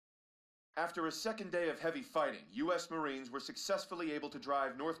After a second day of heavy fighting, U.S. Marines were successfully able to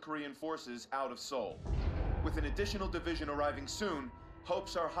drive North Korean forces out of Seoul. With an additional division arriving soon,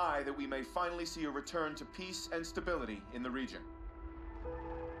 hopes are high that we may finally see a return to peace and stability in the region.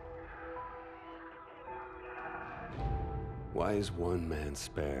 Why is one man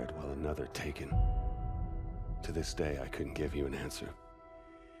spared while another taken? To this day, I couldn't give you an answer.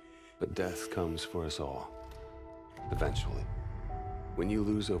 But death comes for us all. Eventually. When you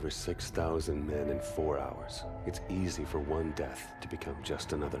lose over 6,000 men in 4 hours, it's easy for one death to become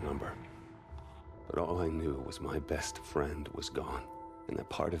just another number. But all I knew was my best friend was gone, and that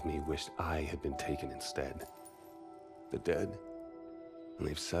part of me wished I had been taken instead. The dead, and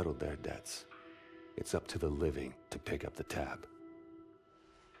they've settled their debts. It's up to the living to pick up the tab.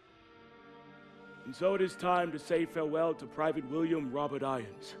 And so it is time to say farewell to Private William Robert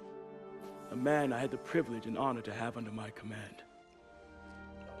Irons, a man I had the privilege and honor to have under my command.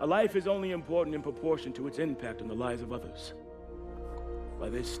 A life is only important in proportion to its impact on the lives of others. By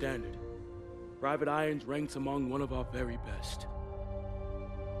this standard, Private Irons ranks among one of our very best.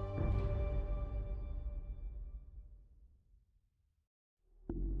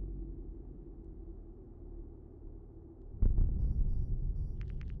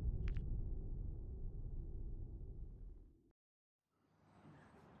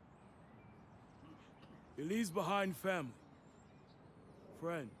 He leaves behind family,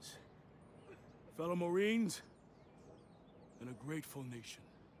 friends, fellow Marines, and a grateful nation.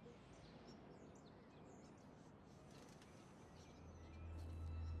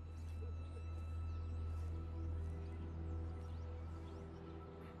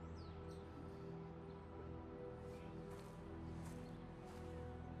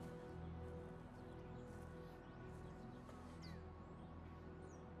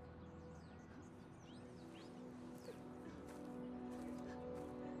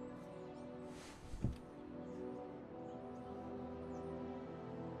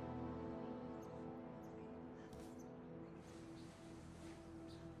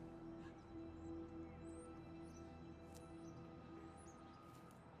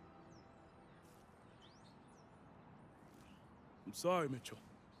 I'm sorry, Mitchell.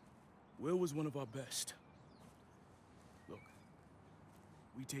 Will was one of our best. Look,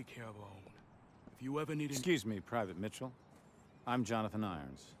 we take care of our own. If you ever need... Excuse me, Private Mitchell. I'm Jonathan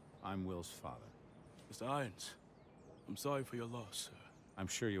Irons. I'm Will's father. Mr. Irons, I'm sorry for your loss, sir. I'm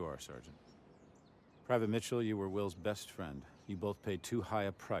sure you are, Sergeant. Private Mitchell, you were Will's best friend. You both paid too high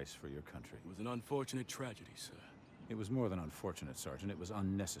a price for your country. It was an unfortunate tragedy, sir. It was more than unfortunate, Sergeant. It was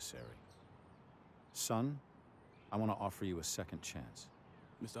unnecessary. Son, I want to offer you a second chance.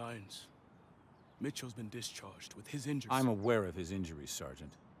 Mr. Irons, Mitchell's been discharged with his injuries. I'm aware of his injuries,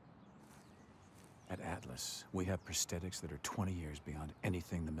 Sergeant. At Atlas, we have prosthetics that are 20 years beyond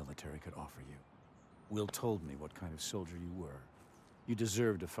anything the military could offer you. Will told me what kind of soldier you were. You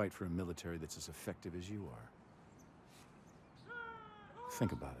deserve to fight for a military that's as effective as you are.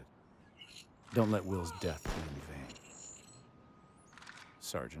 Think about it. Don't let Will's death be in vain.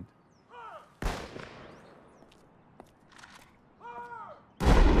 Sergeant.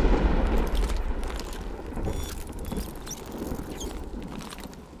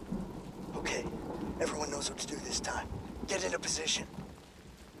 Okay, everyone knows what to do this time. Get into position.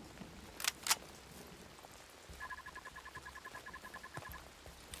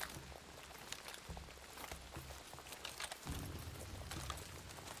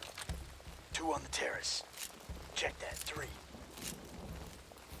 Two on the terrace. Check that, 3.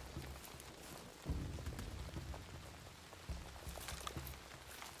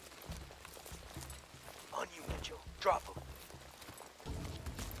 On you, Mitchell. Drop him.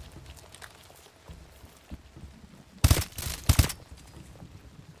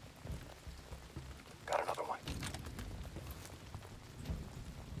 Got another one.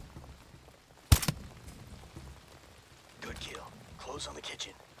 Good kill. Close on the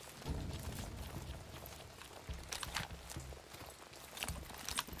kitchen.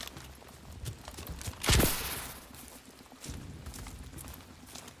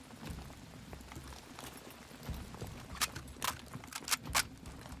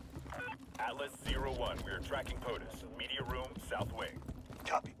 Atlas 01, we are tracking POTUS. Media room, south wing.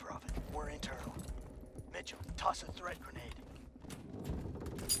 Copy, Prophet. We're internal. Mitchell, toss a threat grenade.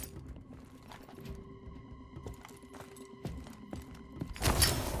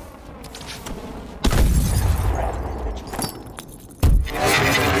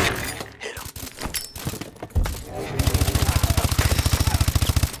 Hit him.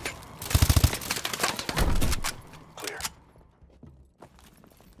 Clear.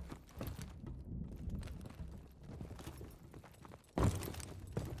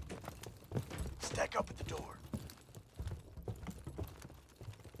 Stack up at the door.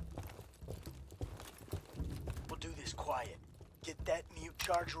 We'll do this quiet. Get that mute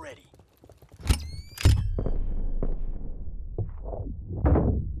charge ready.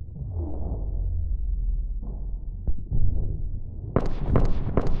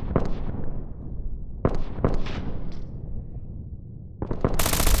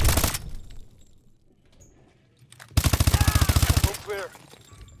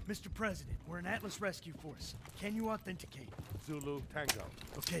 Mr. President, we're an Atlas Rescue Force. Can you authenticate? Zulu Tango.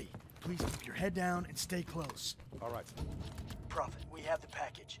 Okay, please keep your head down and stay close. All right. Prophet, we have the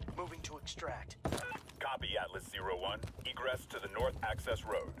package. Moving to extract. Copy, Atlas 01. Egress to the North Access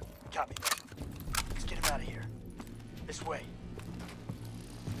Road. Copy that. Let's get him out of here. This way.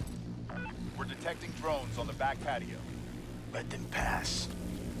 We're detecting drones on the back patio. Let them pass.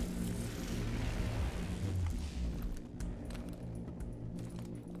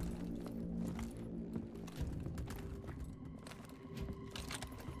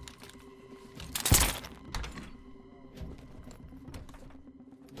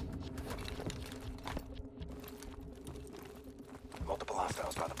 Multiple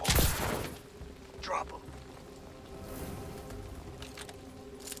hostiles by the pole. Drop them.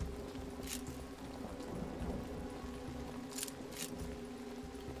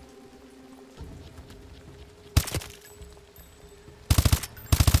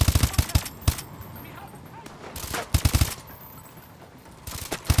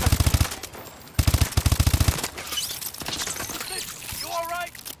 You all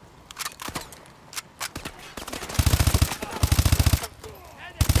right?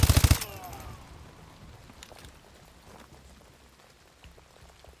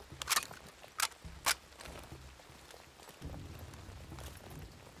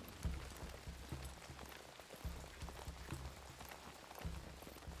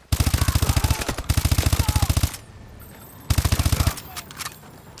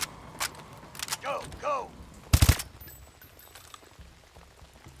 Go, go!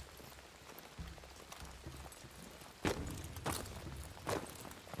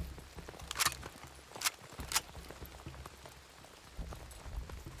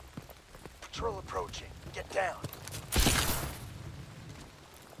 Patrol approaching. Get down.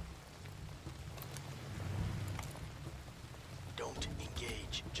 Don't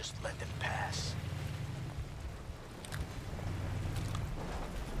engage. Just let them pass.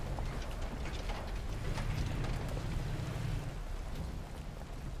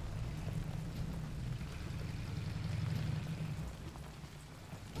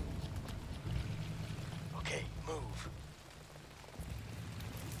 Okay, move.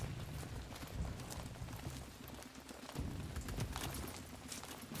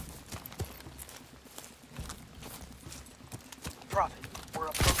 Prophet, we're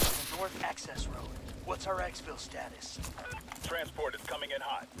approaching the North Access Road. What's our exfil status? Transport is coming in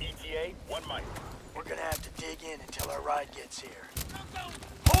hot. ETA, 1 mile. We're gonna have to dig in until our ride gets here.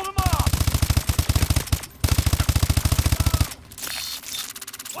 Hold them off!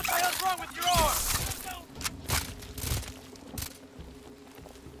 What the hell's wrong with your arm?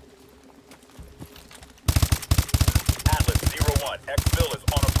 Atlas 01, exfil is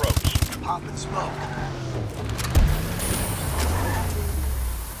on approach. Pop and smoke.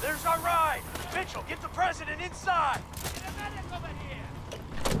 There's our ride! Mitchell, get the president inside! Get a medic over here!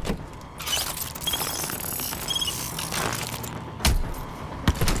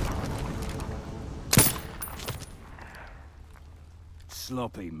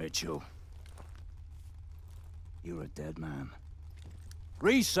 Sloppy, Mitchell. You're a dead man.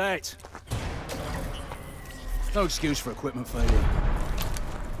 Reset! No excuse for equipment failure.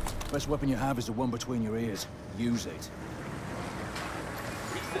 Best weapon you have is the one between your ears. Use it.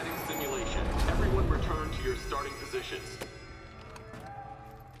 Resetting simulation. Everyone return to your starting positions.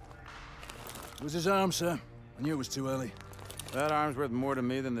 It was his arm, sir. I knew it was too early. That arm's worth more to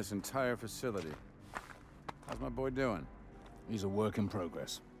me than this entire facility. How's my boy doing? He's a work in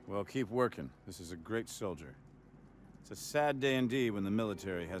progress. Well, keep working. This is a great soldier. It's a sad day indeed when the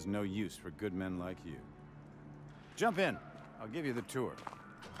military has no use for good men like you. Jump in. I'll give you the tour.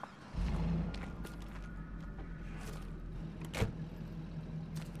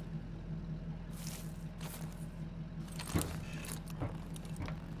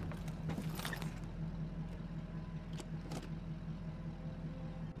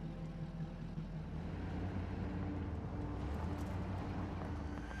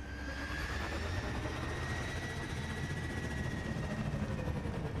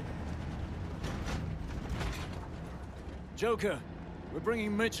 Joker, we're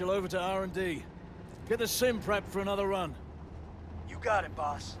bringing Mitchell over to R&D. Get the sim prepped for another run. You got it,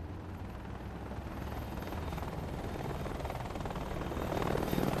 boss.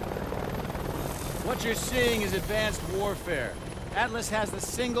 What you're seeing is advanced warfare. Atlas has the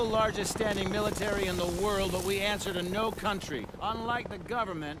single largest standing military in the world, but we answer to no country. Unlike the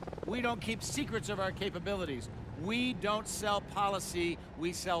government, we don't keep secrets of our capabilities. We don't sell policy,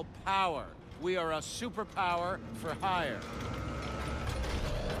 we sell power. We are a superpower for hire.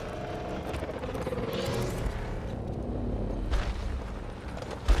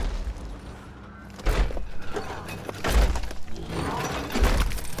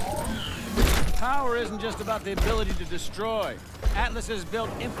 Power isn't just about the ability to destroy. Atlas has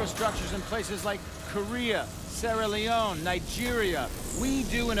built infrastructures in places like Korea, Sierra Leone, Nigeria. We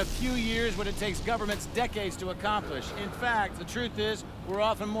do in a few years what it takes governments decades to accomplish. In fact, the truth is, we're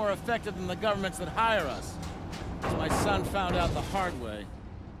often more effective than the governments that hire us. As my son found out the hard way.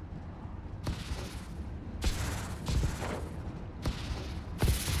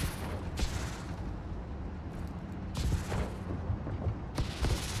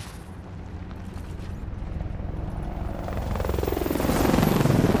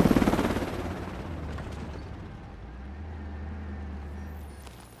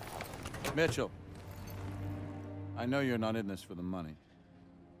 Mitchell, I know you're not in this for the money.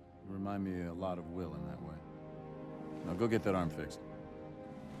 You remind me a lot of Will in that way. Now go get that arm fixed.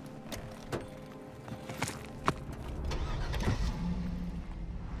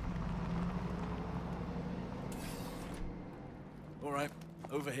 All right,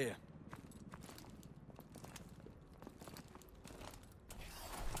 over here.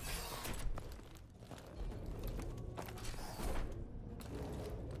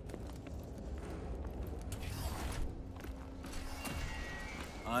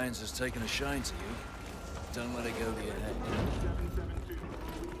 Irons has taken a shine to you. Don't let it go to your head. 772,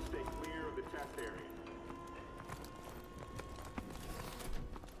 please stay clear of the test area.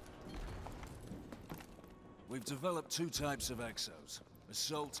 We've developed two types of exos,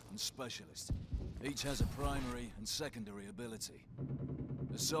 Assault and Specialist. Each has a primary and secondary ability.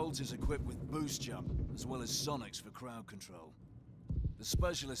 Assault is equipped with boost jump, as well as sonics for crowd control. The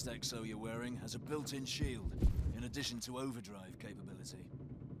Specialist exo you're wearing has a built-in shield, in addition to overdrive capability.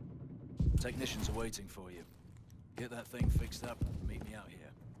 Technicians are waiting for you. Get that thing fixed up and meet me out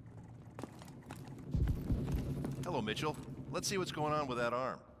here. Hello, Mitchell. Let's see what's going on with that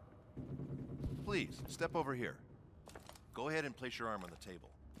arm. Please, step over here. Go ahead and place your arm on the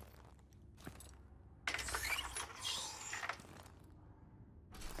table.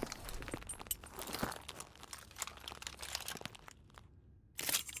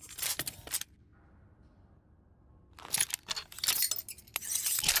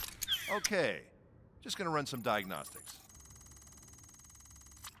 Okay, just gonna run some diagnostics.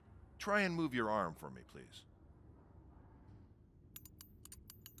 Try and move your arm for me, please.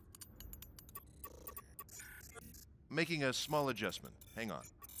 Making a small adjustment. Hang on.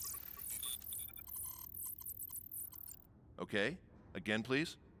 Okay, again,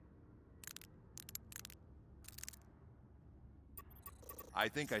 please. I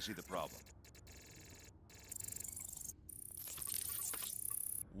think I see the problem.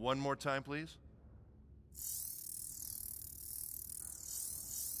 One more time, please.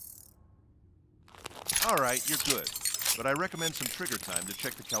 All right, you're good. But I recommend some trigger time to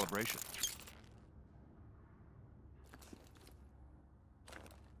check the calibration.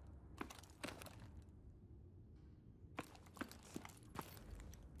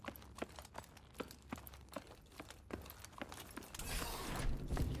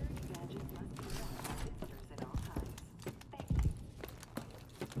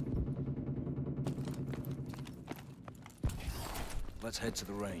 Let's head to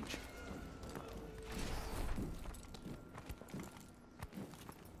the range.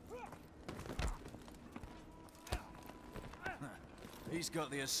 He's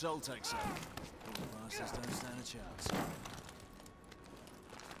got the assault exo. Little bastards don't stand a chance.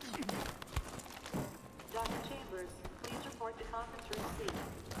 Dr. Chambers, please report the conference room seat.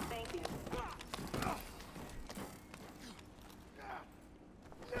 Thank you.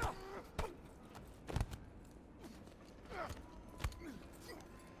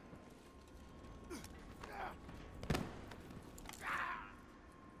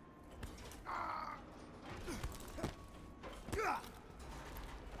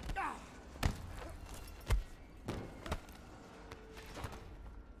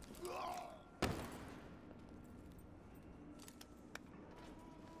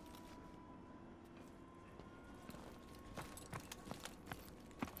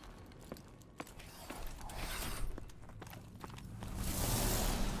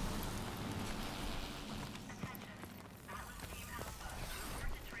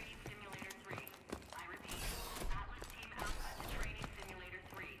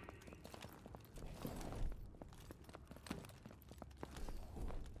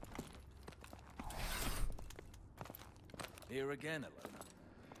 here again, Alona.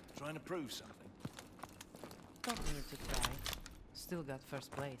 Trying to prove something. Don't need to try. Still got first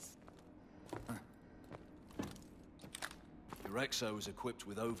place. Your Exo is equipped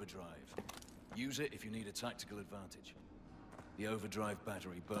with overdrive. Use it if you need a tactical advantage. The overdrive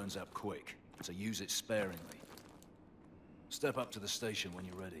battery burns up quick, so use it sparingly. Step up to the station when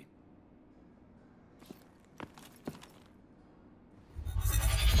you're ready.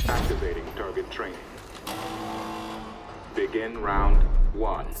 Activating target training. Begin round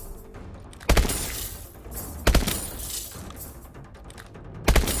 1.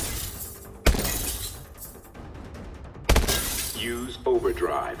 Use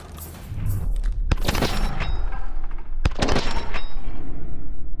overdrive.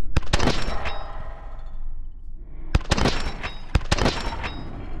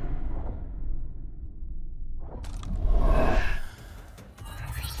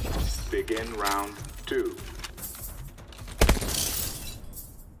 Begin round 2.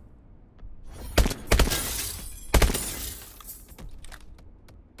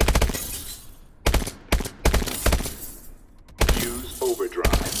 Use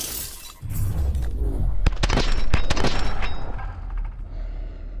overdrive.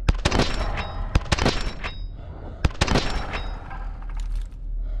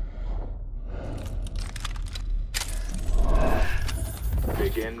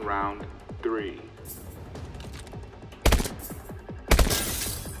 Begin round 3.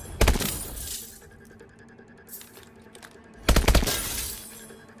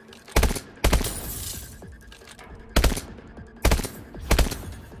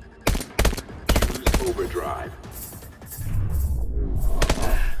 Use overdrive.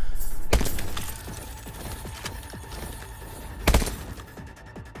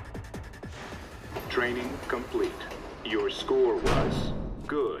 Training complete. Your score was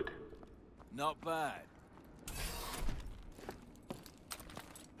good. Not bad.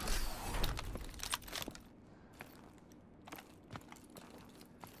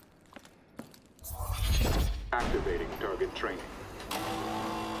 Activating target training.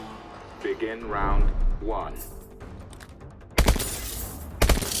 Begin round 1.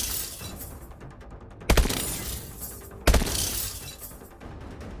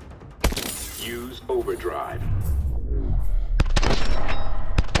 Use overdrive.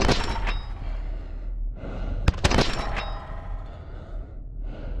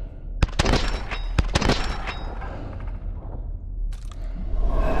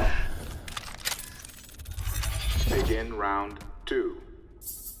 Begin round 2.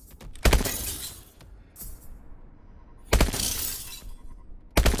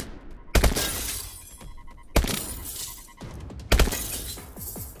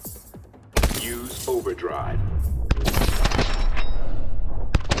 Use overdrive.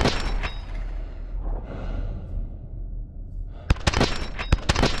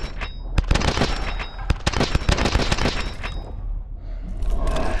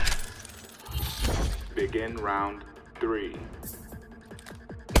 Begin round 3.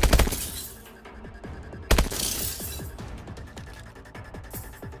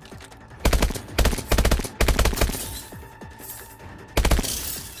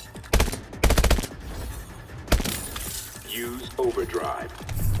 Use overdrive.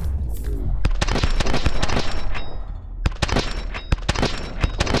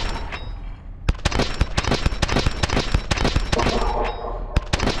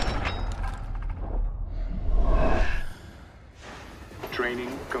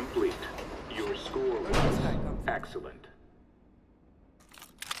 Training complete. Your score was excellent.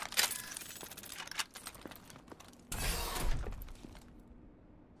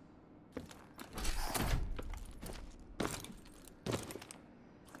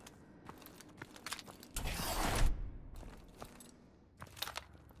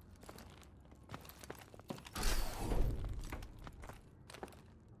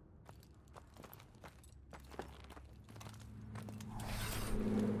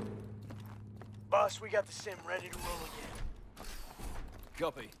 Boss, we got the sim ready to roll again.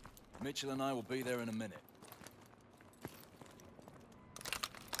 Copy. Mitchell and I will be there in a minute.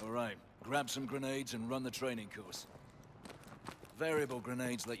 All right, grab some grenades and run the training course. Variable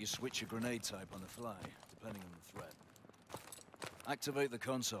grenades let you switch your grenade type on the fly, depending on the threat. Activate the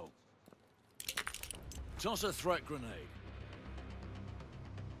console. Toss a threat grenade.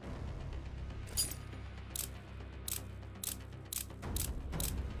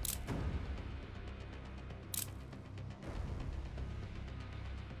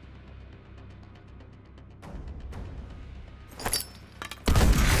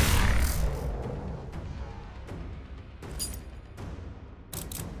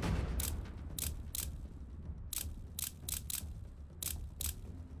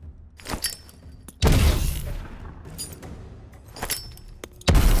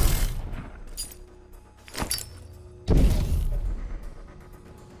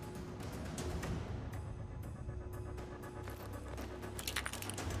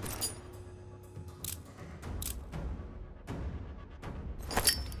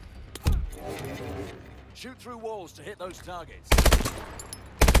 Shoot through walls to hit those targets.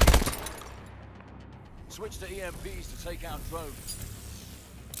 Switch to EMPs to take out drones.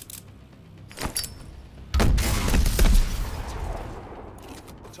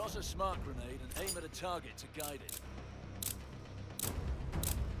 Toss a smart grenade and aim at a target to guide it.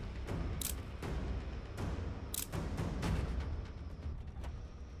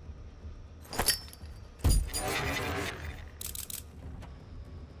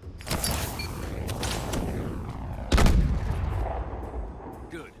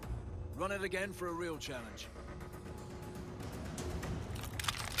 Good. Run it again for a real challenge.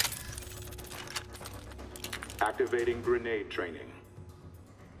 Activating grenade training.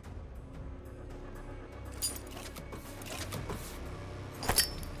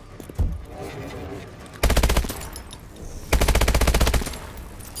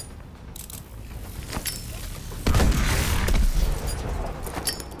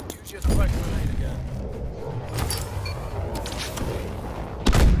 Use your threat grenade again.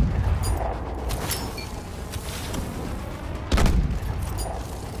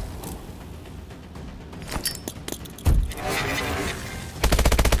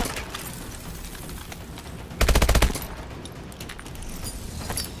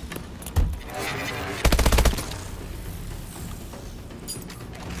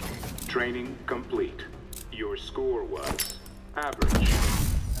 Training complete. Your score was average.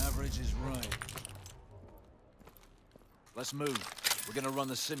 Average is right. Let's move. We're gonna run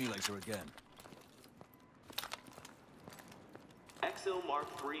the simulator again. XL Mark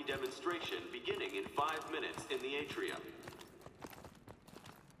III demonstration beginning in 5 minutes in the atrium.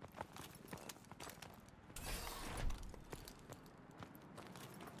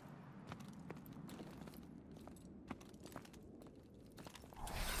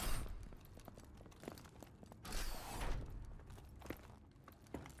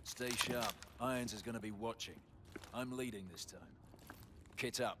 Stay sharp. Irons is gonna be watching. I'm leading this time.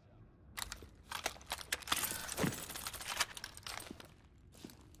 Kit up.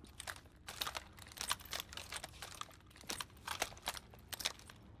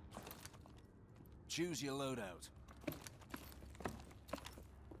 Choose your loadout.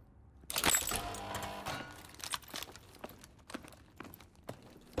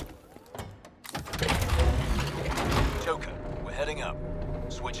 Joker, we're heading up.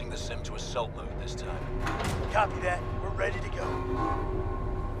 Switching the sim to assault mode this time. Copy that. We're ready to go.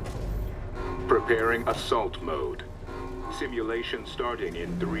 Preparing assault mode. Simulation starting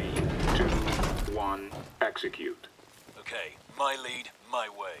in 3, 2, 1, execute. Okay, my lead, my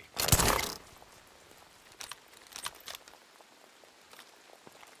way.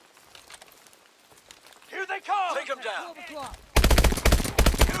 Here they come! Take them down! 12 o'clock.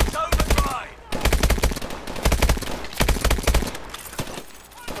 Use overdrive!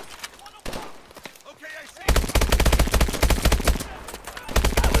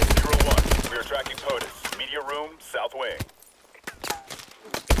 We are tracking POTUS. Media room, south wing.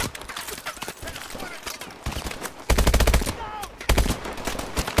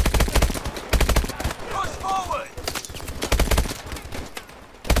 Push forward!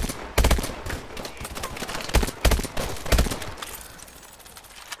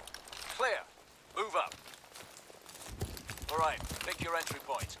 Clear. Move up. All right, pick your entry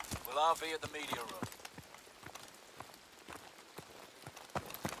point. We'll RV at the media room.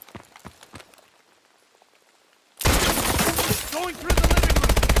 Going through the living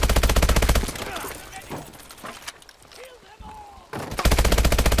room! Kill them all!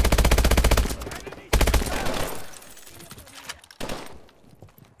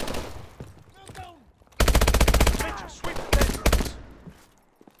 Go! Mitchell, sweep the bedrooms!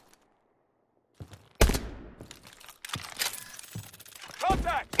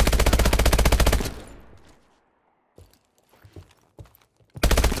 Contact!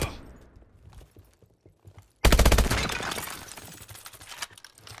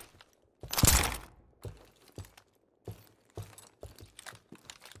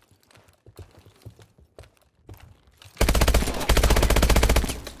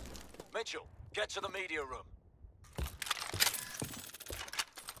 Mitchell, get to the media room.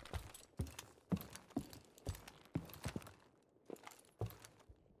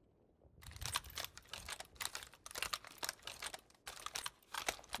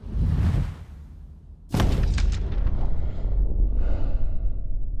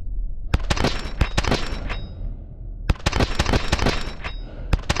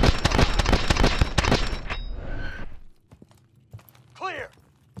 Clear!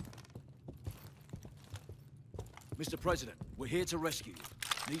 Mr. President, we're here to rescue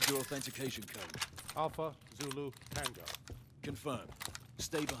you. Need your authentication code. Alpha, Zulu, Tango. Confirmed.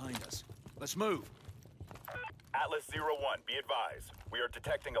 Stay behind us. Let's move. Atlas 01, be advised. We are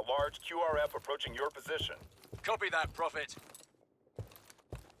detecting a large QRF approaching your position. Copy that, Prophet.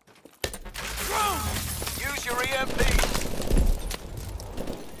 Drone! Use your EMPs!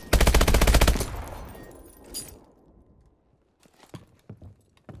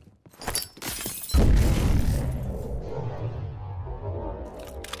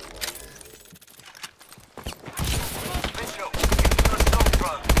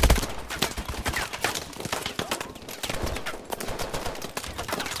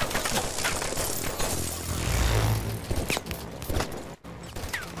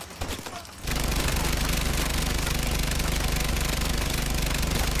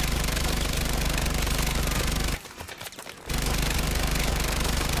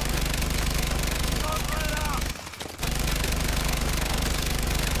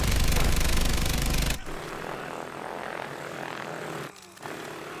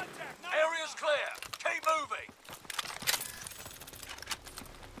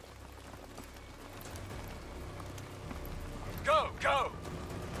 Go!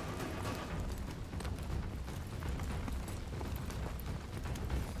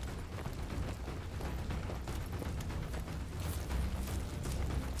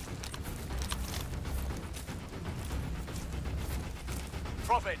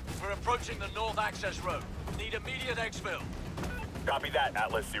 Prophet, we're approaching the north access road. Need immediate exfil. Copy that,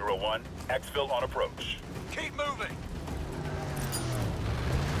 Atlas 01. Exfil on approach. Keep moving!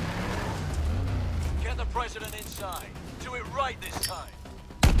 Get the President inside. Do it right this time.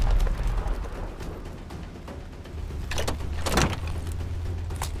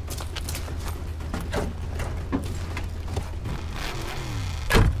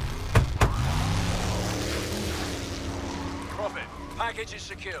 Prophet, package is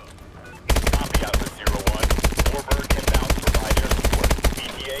secure. Copy Atlas 01. Warbird inbound to provide air support.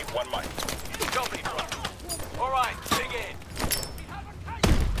 ETA 1 mic. Copy, Prophet. All right, dig in.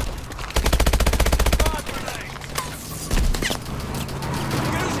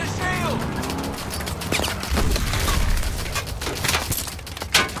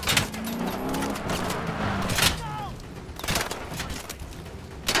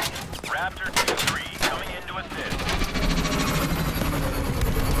 Raptor 2-3 coming into assist.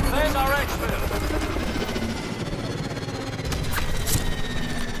 There's our exfil.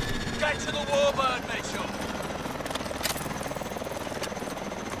 Get to the Warbird, Mitchell.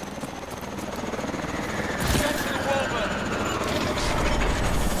 Get to the Warbird.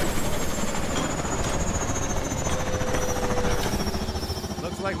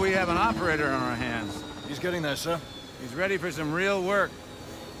 Looks like we have an operator on our hands. He's getting there, sir. He's ready for some real work.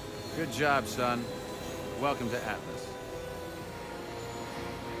 Good job, son. Welcome to Atlas.